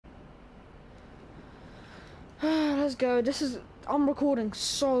let's go. I'm recording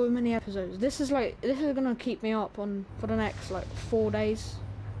so many episodes. This is gonna keep me up for the next like 4 days.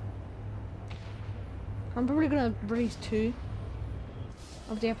 I'm probably gonna release 2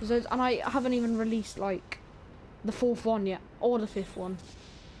 of the episodes, and I haven't even released like the 4th one yet, or the 5th one,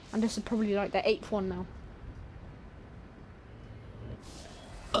 and this is probably like the 8th one now.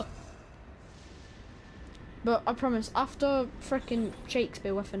 But I promise, after frickin'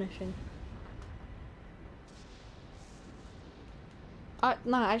 Shakespeare, we're finishing.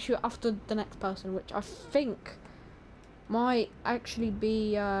 No, actually, after the next person, which I think might actually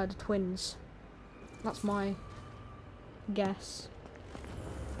be the twins. That's my guess.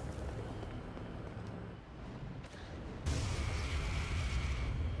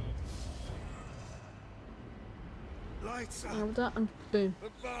 Lights up. With that, and boom. The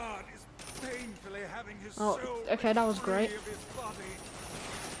bard is painfully having his Oh, soul okay, that was great. free of his body.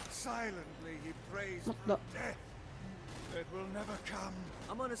 Silently he prays for death that will never come.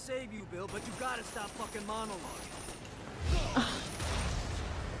 I'm gonna save you, Bill, but you gotta stop fucking monologuing.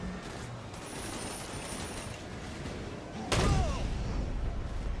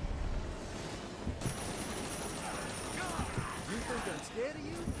 You think I'm scared of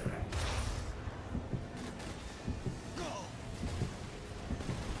you?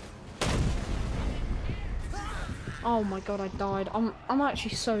 Oh my god, I died. I'm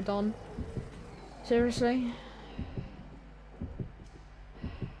actually so done. Seriously.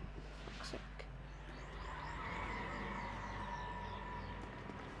 Fuck's sake.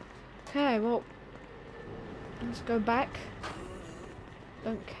 Okay, well, let's go back.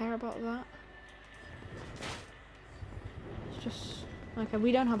 Don't care about that. It's just okay.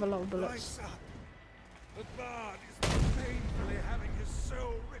 We don't have a lot of bullets. Lights up. The bard is painfully having his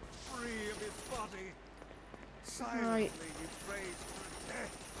soul ripped free of his body. Silently he prays for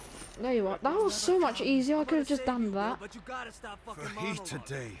death. There you are. That was so much easier. I could have just done that. But you gotta stop fucking For he monologuing.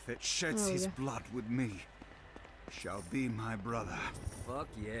 today that sheds his blood with me shall be my brother. Fuck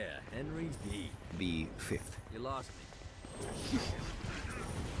yeah, Henry V. Be 5th. You lost me.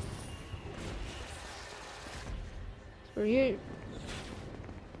 For you.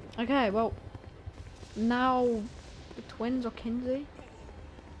 Okay, well, now the twins or Kinsey?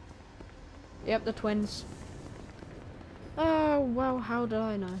 Yep, the twins. Oh, well, how did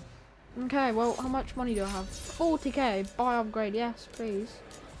I know? Okay, well, how much money do I have? 40k. Buy upgrade, yes, please.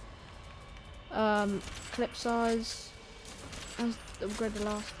 Clip size. Let's upgrade the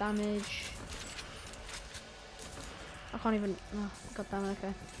last damage. I can't even. Oh, god damn it,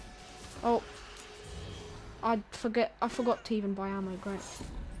 okay. Oh. I forgot to even buy ammo, great.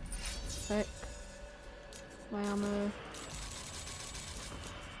 Sick. My ammo.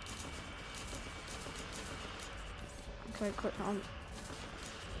 Okay, quick, I'm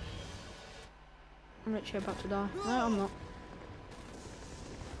literally about to die. No, I'm not.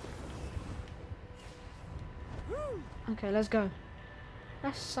 Okay, let's go.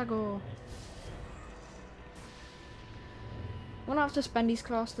 Let's go. I'm gonna have to spend these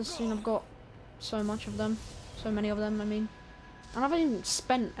clasters soon. I've got so much of them. So many of them, I mean. And I haven't even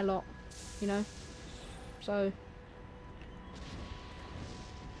spent a lot, you know. So.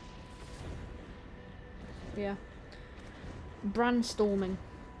 Yeah. Brandstorming.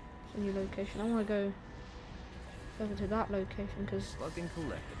 It's a new location. I want to go over to that location because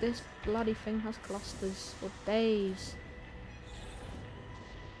this bloody thing has clusters for days.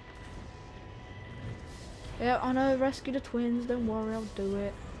 Yeah, I know, rescue the twins, don't worry, I'll do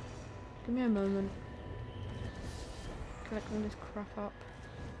it. Give me a moment. Collect all this crap up.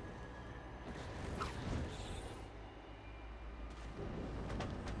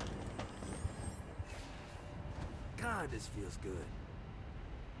 God, this feels good.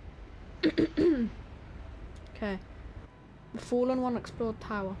 Okay. The fallen one explored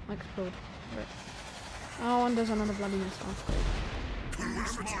tower. Explored. Right. Oh, and there's another bloody missile.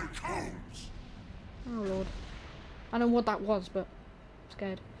 Oh lord. I don't know what that was, but I'm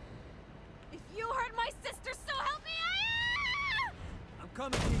scared. If you hurt my sister, so help me! I'm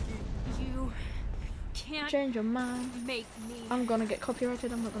coming, Kiki. You can't Change your mind. make me I'm gonna get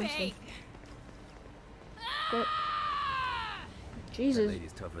copyrighted. I'm not gonna beg. say. Go. Jesus. That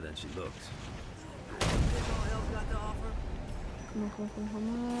lady's tougher than she looks. That's all hell's got to offer. Come on, come on, come on, come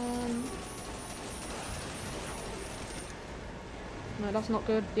on. No, that's not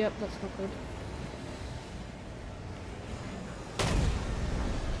good. Yep, that's not good.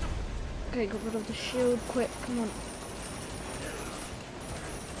 Okay, got rid of the shield quick. Come on.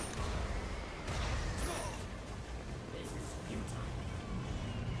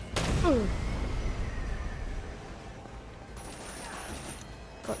 Oh.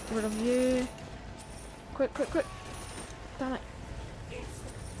 Got rid of you. Quick, quick, quick. Damn it.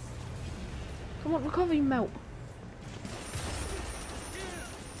 Come on, recovery melt.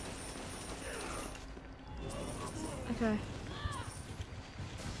 Okay.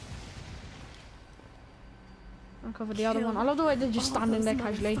 I'll cover the other one. I love the way they're just standing there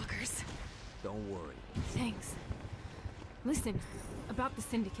casually. Don't worry. Thanks. Listen, about the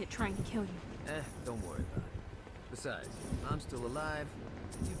Syndicate trying to kill you. Don't worry about it. Besides, I'm still alive.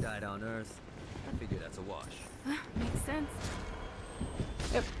 You died on Earth. I figure that's a wash. Makes sense.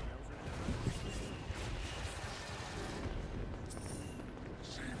 Yep.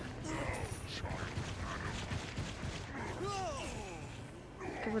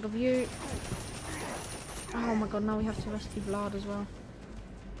 Get rid of you. Oh my god, now we have to rescue Vlad as well.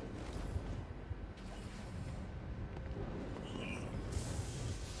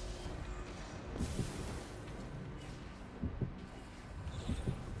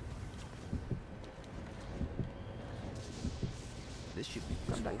 This should be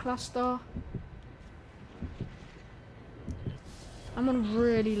Got useful. that cluster. I'm on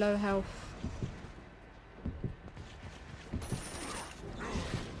really low health.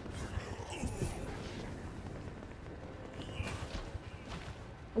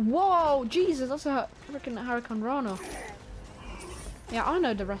 Whoa, Jesus, that's a freaking Hurricane Rana. Yeah, I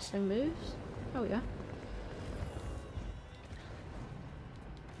know the wrestling moves. Oh yeah.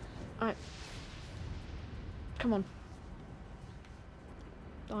 Alright. Come on.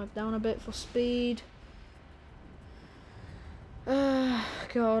 Dive down a bit for speed.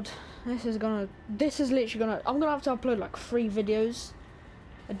 God. This is literally gonna, I'm gonna have to upload like 3 videos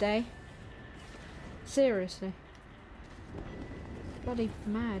a day. Seriously. Bloody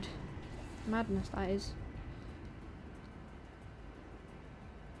mad. Madness, that is.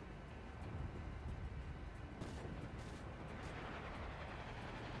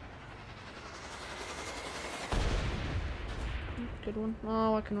 Good one.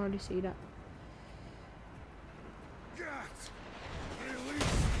 Oh, I can already see that. Gat, release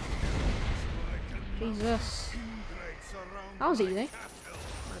Jesus. ingrates around That was my easy. castle.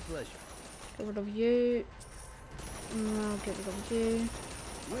 My pleasure. Get rid of you. No, get rid of you.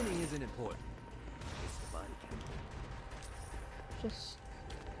 Winning isn't important. It's the body count. Just.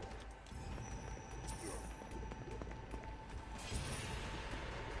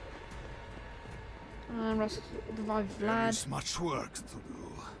 And revive There is Vlad. much work to do.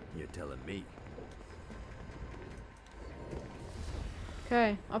 You're telling me.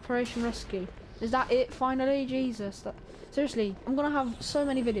 Okay, Operation Rescue. Is that it finally? Jesus. Seriously, I'm gonna have so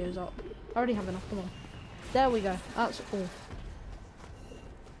many videos up. I already have enough, come on. There we go, that's all.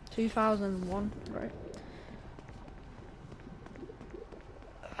 2001, right.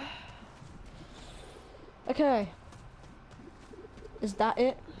 Okay. Is that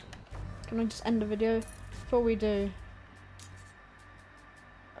it? Can I just end the video? Before we do.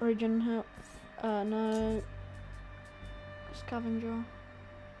 Origin help. No. Scavenger.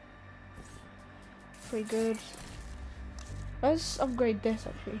 Pretty good. Let's upgrade this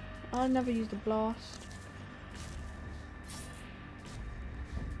actually. I never used a blast.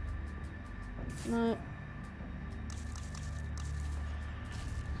 No.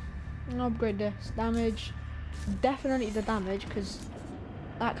 I'll upgrade this. Damage. Definitely the damage because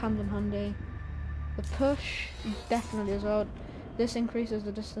that comes in handy. The push definitely as well. This increases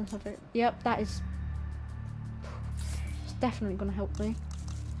the distance of it. Yep, that is. It's definitely gonna help me.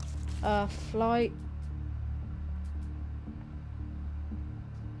 Flight.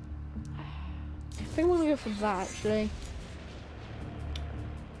 I think I'm gonna go for that actually.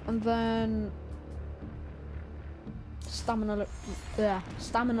 And then stamina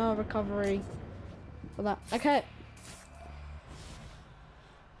recovery for that. Okay.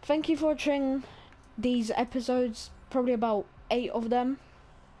 Thank you for watching these episodes, probably about 8 of them.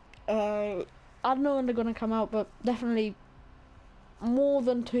 I don't know when they're gonna come out, but definitely more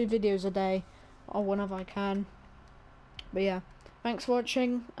than 2 videos a day or whenever I can. But yeah, thanks for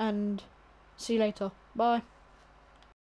watching and see you later. Bye.